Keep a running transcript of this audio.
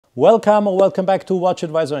Welcome or welcome back to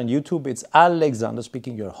WatchAdvisor on YouTube. It's Alexander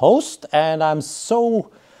speaking, your host, and I'm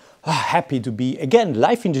so happy to be again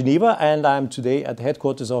live in Geneva, and I'm today at the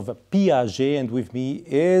headquarters of Piaget, and with me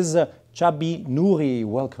is Chabi Nouri.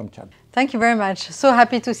 Welcome, Chabi. Thank you very much. So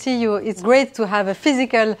happy to see you. It's great to have a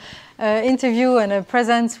physical interview and a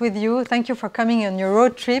presence with you. Thank you for coming on your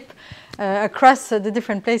road trip across the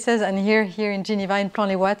different places and here in Geneva, in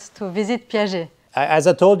Plan-les-Ouates, to visit Piaget. As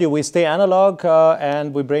I told you, we stay analog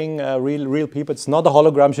and we bring real people. It's not a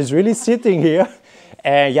hologram. She's really sitting here.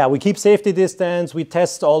 Yeah, we keep safety distance. We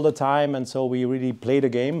test all the time, and so we really play the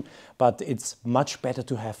game. But it's much better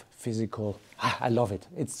to have physical. I love it.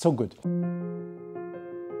 It's so good.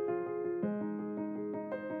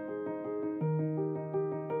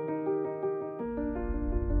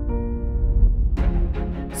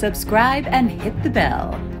 Subscribe and hit the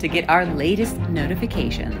bell to get our latest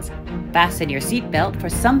notifications. Fasten your seatbelt for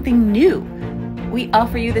something new. We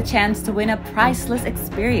offer you the chance to win a priceless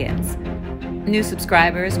experience. New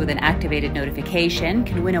subscribers with an activated notification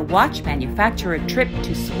can win a watch manufacturer trip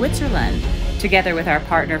to Switzerland. Together with our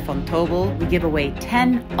partner Fontobel, we give away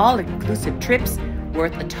 10 all-inclusive trips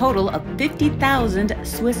worth a total of 50,000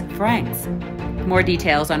 Swiss francs. More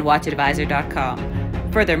details on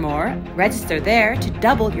WatchAdvisor.com. Furthermore, register there to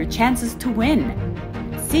double your chances to win.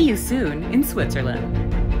 See you soon in Switzerland.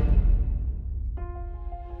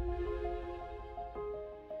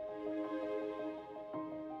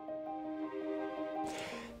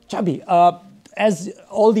 Chabi, as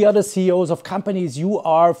all the other CEOs of companies, you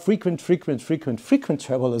are frequent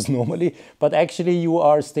travelers normally, but actually you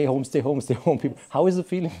are stay home people. How is the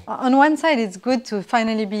feeling? On one side, it's good to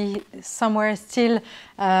finally be somewhere still,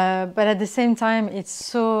 but at the same time,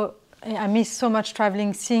 I miss so much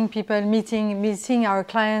traveling, seeing people, meeting our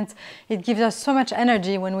clients. It gives us so much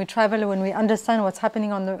energy when we travel, when we understand what's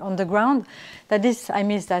happening on the ground, that I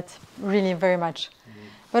miss that really very much.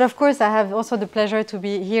 But of course, I have also the pleasure to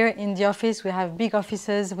be here in the office. We have big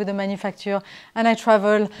offices with the manufacturer, and I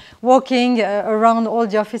travel walking around all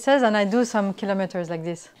the offices, and I do some kilometers like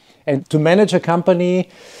this. And to manage a company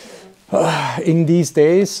in these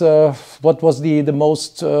days, what is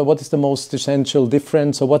the most essential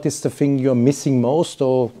difference, or what is the thing you're missing most?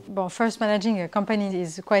 Or well, first, managing a company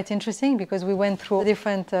is quite interesting because we went through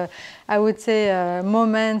different, I would say,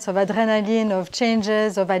 moments of adrenaline, of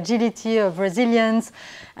changes, of agility, of resilience.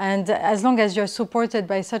 And as long as you're supported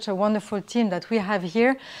by such a wonderful team that we have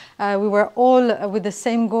here, we were all with the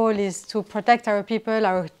same goal, is to protect our people,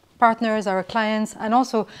 our partners, our clients, and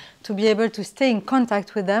also to be able to stay in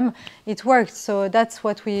contact with them. It worked. So that's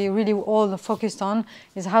what we really all focused on,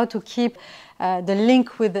 is how to keep the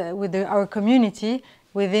link with our community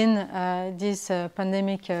within this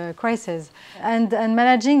pandemic crisis. And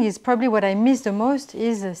managing is probably what I miss the most,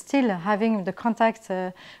 is still having the contact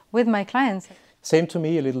with my clients. Same to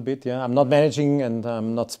me a little bit, yeah. I'm not managing and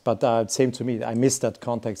I'm not, but same to me. I miss that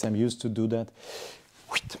context. I'm used to do that.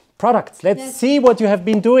 Products. Let's see what you have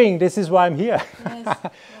been doing. This is why I'm here. Yes.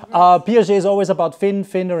 Piaget is always about thin,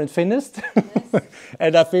 thinner, and thinnest. Yes.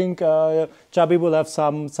 And I think Chabi will have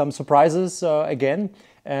some surprises again.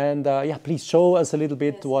 And yeah, please show us a little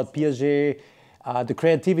bit what Piaget, the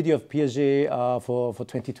creativity of Piaget for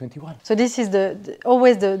 2021. So this is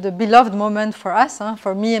always the beloved moment for us,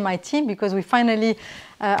 for me and my team, because we finally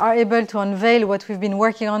are able to unveil what we've been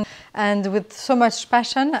working on, and with so much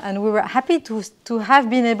passion, and we were happy to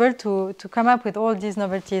have been able to come up with all these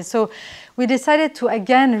novelties. So we decided to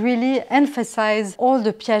again really emphasize all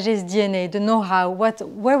the Piaget's DNA, the know-how,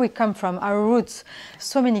 where we come from, our roots.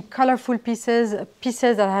 So many colorful pieces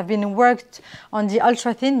that have been worked on the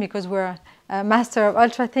ultra thin, because we're master of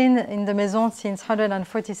ultra thin in the Maison since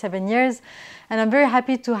 147 years. And I'm very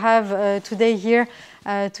happy to have today here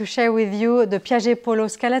to share with you the Piaget Polo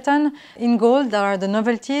Skeleton in gold. There are the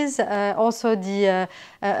novelties, also the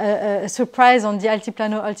surprise on the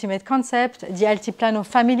Altiplano ultimate concept, the Altiplano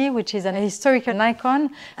family, which is an historical icon,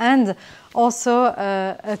 and also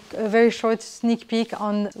a very short sneak peek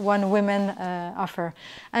on one women offer.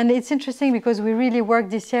 And it's interesting because we really worked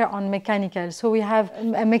this year on mechanical. So we have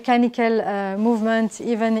a mechanical movement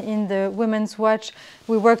even in the women's watch.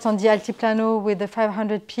 We worked on the Altiplano with the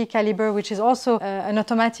 500p caliber, which is also an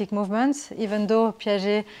automatic movement, even though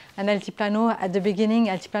Piaget and Altiplano, at the beginning,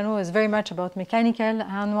 Altiplano was very much about mechanical,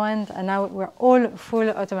 hand-wound, and now we're all full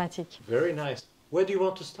automatic. Very nice. Where do you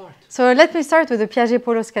want to start? So let me start with the Piaget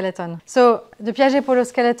Polo Skeleton. So the Piaget Polo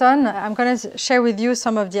Skeleton, I'm going to share with you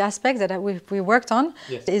some of the aspects that we worked on.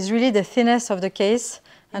 Yes. It's really the thinness of the case,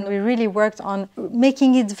 and we really worked on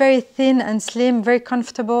making it very thin and slim, very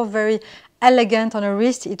comfortable, very elegant on a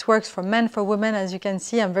wrist. It works for men, for women, as you can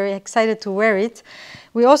see. I'm very excited to wear it.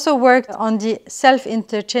 We also worked on the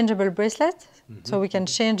self-interchangeable bracelet, so we can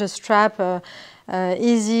change the strap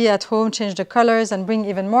easy at home, change the colors, and bring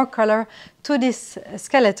even more color to this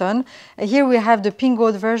skeleton. Here we have the pink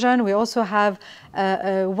gold version. We also have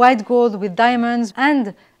white gold with diamonds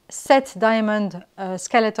and set diamond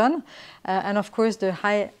skeleton, and of course the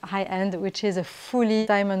high end, which is a fully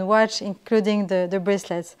diamond watch, including the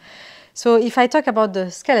bracelets. So if I talk about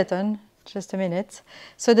the skeleton, just a minute.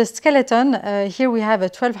 So the skeleton, here we have a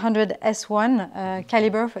 1200 S1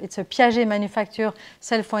 caliber. It's a Piaget manufactured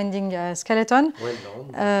self-winding skeleton. Well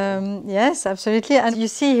known. Yes, absolutely. And you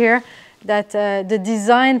see here that the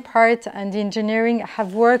design part and the engineering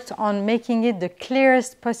have worked on making it the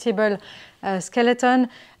clearest possible skeleton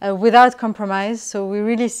without compromise. So we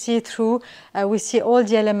really see through, we see all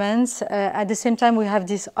the elements. At the same time, we have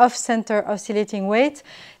this off-center oscillating weight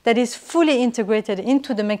that is fully integrated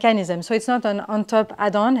into the mechanism. So it's not an on-top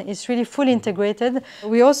add-on, it's really fully integrated.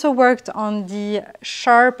 We also worked on the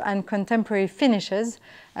sharp and contemporary finishes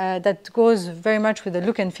that goes very much with the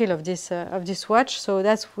look and feel of this watch. So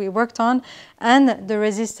that's what we worked on, and the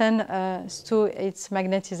resistance to its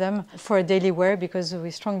magnetism for daily wear, because we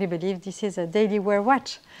strongly believe this is a daily wear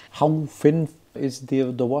watch. How thin is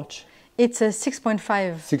the watch? It's a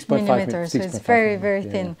 6.5 millimeters, so it's very, very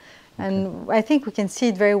thin. Yeah. And I think we can see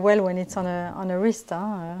it very well when it's on a wrist.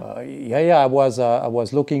 I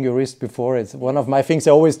was looking your wrist before. It's one of my things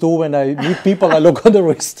I always do when I meet people. I look on the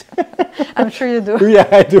wrist. I'm sure you do. Yeah,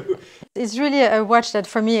 I do. It's really a watch that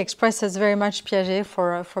for me expresses very much Piaget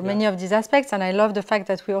for many of these aspects, and I love the fact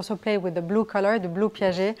that we also play with the blue color, the blue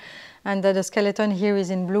Piaget, and that the skeleton here is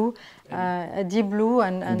in blue, a deep blue.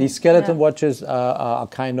 And these skeleton watches are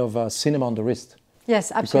kind of cinema on the wrist.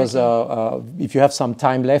 Yes, absolutely. Because if you have some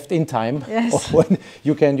time left in time, yes.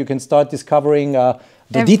 you can start discovering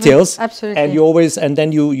the details. Absolutely. And you always, and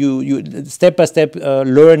then you step by step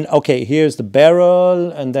learn. Okay, here's the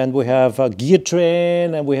barrel, and then we have a gear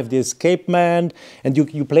train, and we have the escapement, and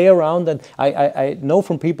you play around. And I know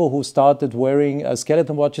from people who started wearing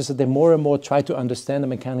skeleton watches that they more and more try to understand a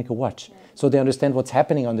mechanical watch. Yeah. So they understand what's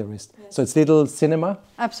happening on the wrist. Yeah. So it's little cinema,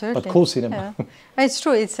 absolutely, but cool cinema. Yeah. It's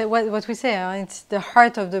true. It's what we say. It's the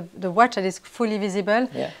heart of the watch that is fully visible.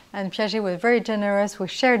 Yeah. And Piaget was very generous. We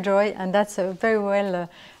share joy, and that's a very well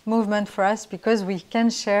movement for us, because we can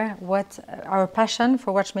share what our passion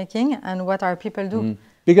for watchmaking and what our people do.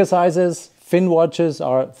 Bigger sizes, thin watches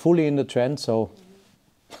are fully in the trend. So.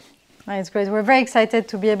 It's great. We're very excited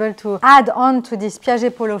to be able to add on to this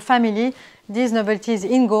Piaget Polo family these novelties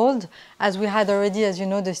in gold, as we had already, as you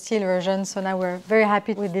know, the steel version. So now we're very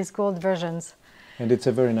happy with these gold versions. And it's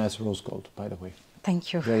a very nice rose gold, by the way.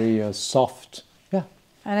 Thank you. Very soft. Yeah.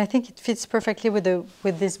 And I think it fits perfectly with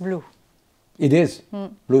this blue. It is.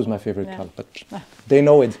 Blue is my favorite color, but they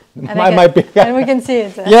know it. And we can see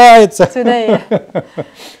it. Yeah, it's today.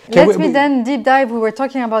 Let me then deep dive. We were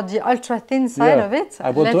talking about the ultra thin side of it.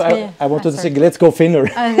 I want to say, let's go thinner.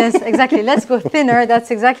 Yes, exactly. Let's go thinner.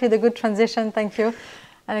 That's exactly the good transition. Thank you,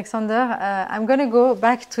 Alexander. I'm going to go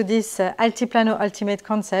back to this Altiplano Ultimate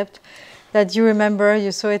concept that you remember.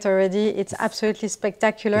 You saw it already. It's absolutely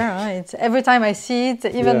spectacular. It's every time I see it,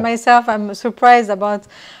 even myself, I'm surprised about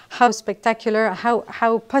how spectacular,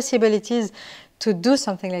 how possible it is to do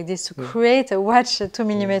something like this, to create a watch 2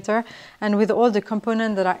 millimeter, and with all the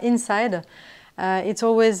components that are inside. It's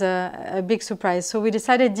always a big surprise. So we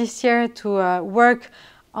decided this year to work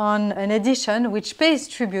on an edition which pays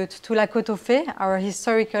tribute to La Côte-aux-Fées, our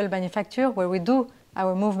historical manufacturer, where we do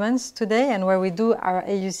our movements today and where we do our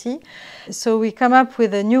AUC. So we come up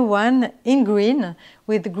with a new one in green,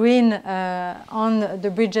 with green on the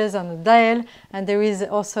bridges on the dial, and there is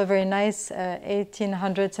also a very nice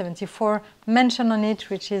 1874 mention on it,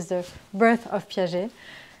 which is the birth of Piaget.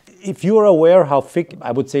 If you are aware how thick,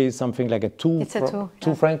 I would say something like a 2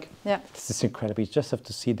 franc. Yeah. This is incredible. You just have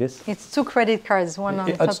to see this. It's 2 credit cards, one on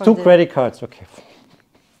top of the... It's 2 credit cards, okay.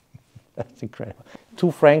 That's incredible.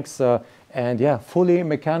 2 francs, and yeah, fully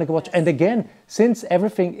mechanical watch. And again, since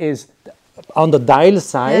everything is on the dial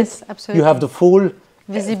side, you have the full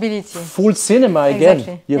visibility, full cinema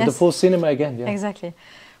again. You have the full cinema again. Yeah. Exactly.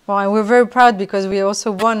 Well, and we're very proud because we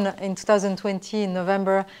also won in 2020 in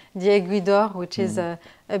November the Aiguille d'Or, which is a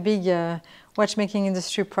big watchmaking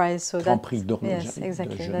industry prize. So Grand Prix d'Or. Yes,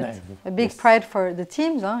 exactly. That's a big pride for the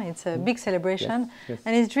teams. It's a big celebration,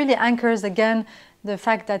 and it really anchors again the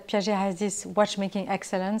fact that Piaget has this watchmaking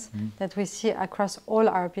excellence that we see across all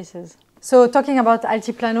our pieces. So talking about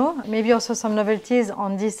Altiplano, maybe also some novelties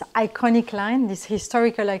on this iconic line, this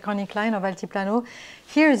historical iconic line of Altiplano.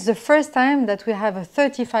 Here is the first time that we have a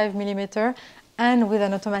 35 millimeter and with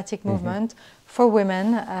an automatic movement for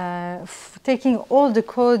women, taking all the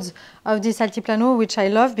codes of this Altiplano, which I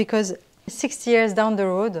love because 60 years down the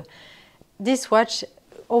road, this watch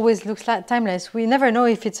always looks like timeless. We never know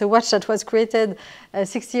if it's a watch that was created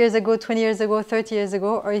 60 years ago, 20 years ago, 30 years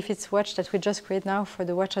ago, or if it's a watch that we just create now for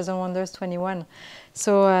the Watches and Wonders 21.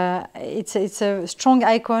 So it's a strong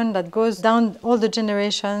icon that goes down all the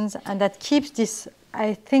generations and that keeps this,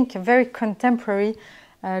 I think, very contemporary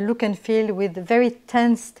look and feel with very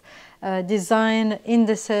tensed design,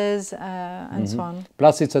 indices, and so on.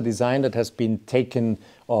 Plus it's a design that has been taken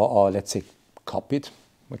or let's say copied.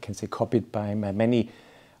 We can say copied by many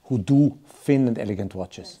who do thin and elegant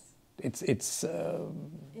watches. Yes.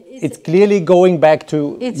 It's clearly going back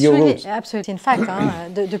to your really, roots. Absolutely. In fact,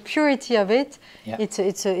 the purity of it,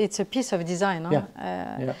 it's a piece of design.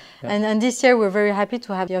 And this year we're very happy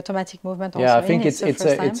to have the automatic movement also. Yeah, I think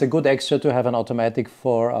it's a good extra to have an automatic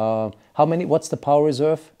for how many? What's the power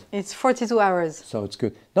reserve? It's 42 hours. So it's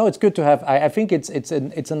good. No, it's good to have. I think it's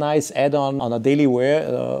a nice add-on on a daily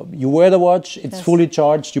wear. You wear the watch, it's fully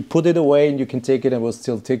charged, you put it away and you can take it and it will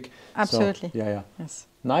still tick. Absolutely. So, yeah. Yes.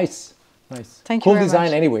 Nice. Nice. Thank you cool very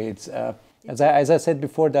design much. anyway. It's as I said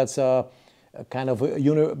before, that's a kind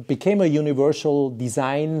of became a universal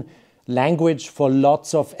design language for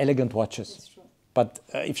lots of elegant watches. That's true. But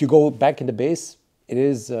if you go back in the base, it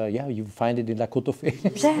is, you find it in La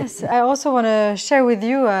Côte-aux-Fées. Yes, I also want to share with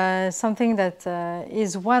you something that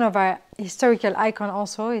is one of our historical icon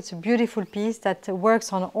also. It's a beautiful piece that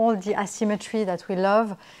works on all the asymmetry that we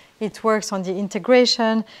love. It works on the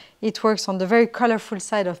integration. It works on the very colorful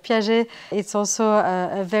side of Piaget. It's also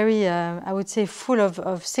a very, I would say, full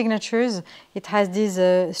of signatures. It has these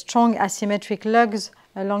strong asymmetric lugs,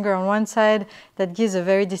 longer on one side, that gives a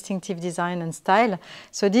very distinctive design and style.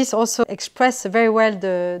 So this also expresses very well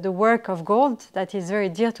the work of gold that is very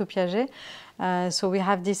dear to Piaget. So we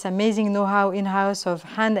have this amazing know-how in-house of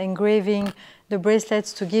hand engraving the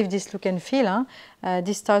bracelets to give this look and feel.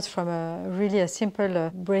 This starts from really a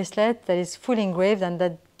simple bracelet that is fully engraved and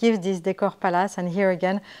that gives this decor palace. And here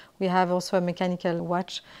again, we have also a mechanical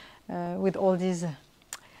watch with all these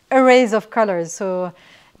arrays of colors. So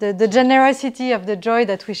the generosity of the joy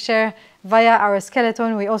that we share via our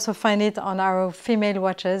skeleton, we also find it on our female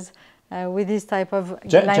watches with this type of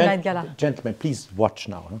limelight gala. Gentlemen, please watch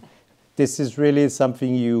now. Huh? This is really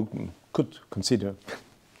something you could consider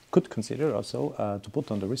also to put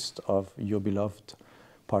on the wrist of your beloved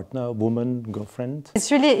partner, woman, girlfriend.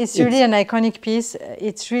 It's really an iconic piece.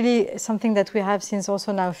 It's really something that we have since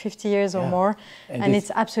also now 50 years or more, and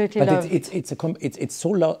it's absolutely loved. It's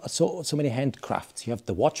so many handcrafts. You have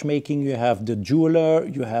the watchmaking, you have the jeweler,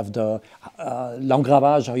 you have the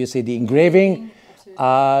l'engravage, how you say, the engraving.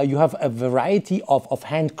 You have a variety of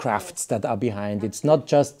handcrafts that are behind. It's not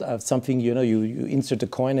just something, you insert a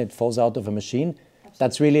coin, it falls out of a machine.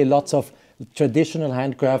 That's really lots of traditional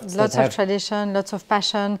handcrafts. Lots of tradition, lots of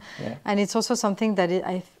passion. And it's also something that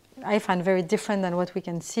I find very different than what we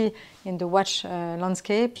can see in the watch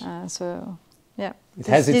landscape. It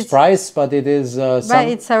has its price, but it is...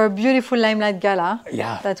 it's our beautiful limelight gala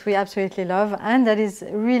that we absolutely love. And that is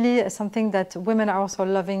really something that women are also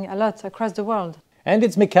loving a lot across the world. And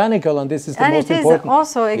it's mechanical, and this is the most important. And it is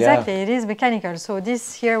also, exactly, it is mechanical. So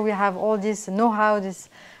here we have all this know-how, this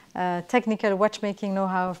technical watchmaking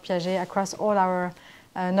know-how of Piaget across all our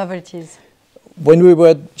novelties. When we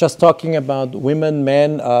were just talking about women,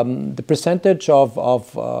 men, the percentage of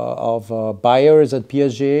buyers at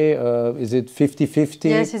Piaget, is it 50-50?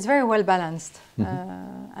 Yes, it's very well balanced.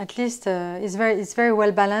 At least it's very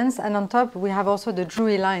well balanced. And on top, we have also the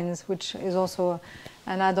jewelry lines, which is also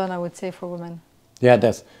an add-on, I would say, for women. Yeah,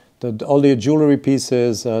 that's all the jewelry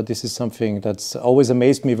pieces. This is something that's always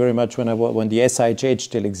amazed me very much when the SIHH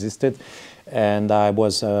still existed, and I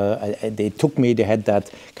was. They took me. They had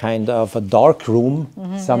that kind of a dark room,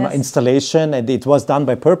 installation, and it was done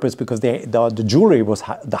by purpose because the jewelry was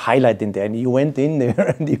the highlight in there. And you went in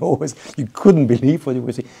there, and you couldn't believe what you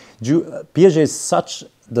were seeing. Piaget is such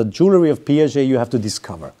the jewelry of Piaget you have to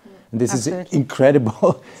discover. And this is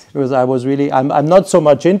incredible because I'm not so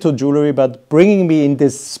much into jewelry, but bringing me in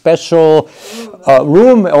this special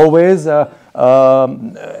room always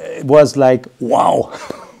was like, wow,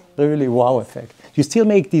 really wow effect. You still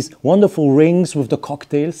make these wonderful rings with the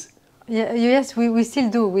cocktails? Yeah, yes, we still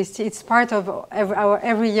do. It's part of our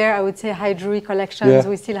every year, I would say, high jewelry collections.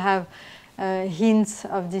 We still have hints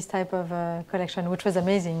of this type of collection, which was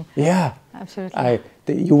amazing. Yeah, absolutely.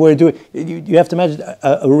 You were doing. You have to imagine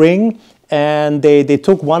a ring, and they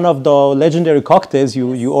took one of the legendary cocktails.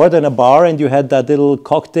 You order in a bar, and you had that little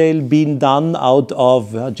cocktail being done out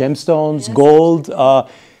of gemstones, gold.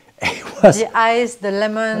 The ice, the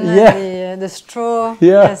lemon, the straw.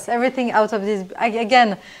 Yes, everything out of this.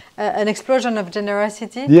 Again, an explosion of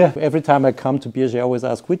generosity. Yeah. Every time I come to Piaget, I always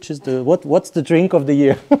ask, which is what's the drink of the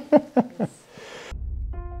year?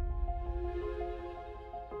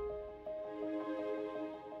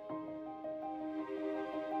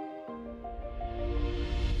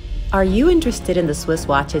 Are you interested in the Swiss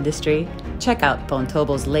watch industry? Check out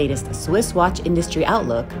Fontobo's latest Swiss watch industry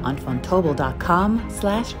outlook on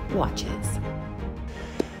fontobo.com/watches.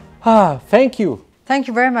 Thank you. Thank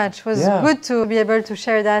you very much. It was good to be able to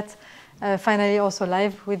share that finally also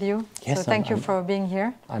live with you. Yes, so thank you for being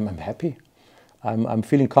here. I'm happy. I'm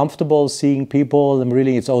feeling comfortable seeing people.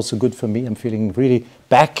 It's also good for me. I'm feeling really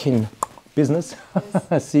back in business,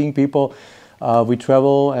 seeing people. We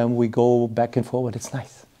travel and we go back and forward. It's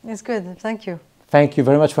nice. It's good. Thank you. Thank you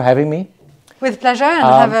very much for having me. With pleasure, and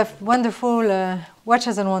have a wonderful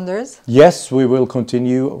Watches and Wonders. Yes, we will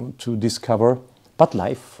continue to discover, but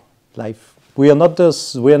life. We are not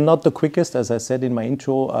the quickest, as I said in my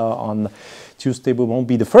intro. On Tuesday, we won't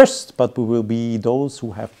be the first, but we will be those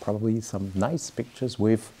who have probably some nice pictures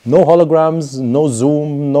with no holograms, no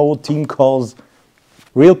Zoom, no team calls,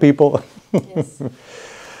 real people. Yes.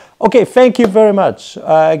 Okay, thank you very much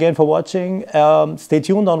again for watching. Stay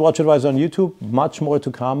tuned on WatchAdvisor on YouTube. Much more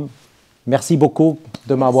to come. Merci beaucoup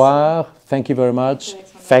de m'avoir. Thank you very much.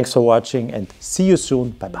 Thanks for watching and see you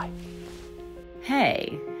soon. Bye-bye.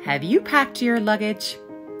 Hey, have you packed your luggage?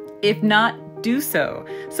 If not, do so.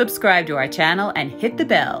 Subscribe to our channel and hit the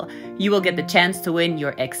bell. You will get the chance to win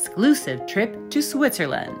your exclusive trip to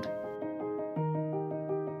Switzerland.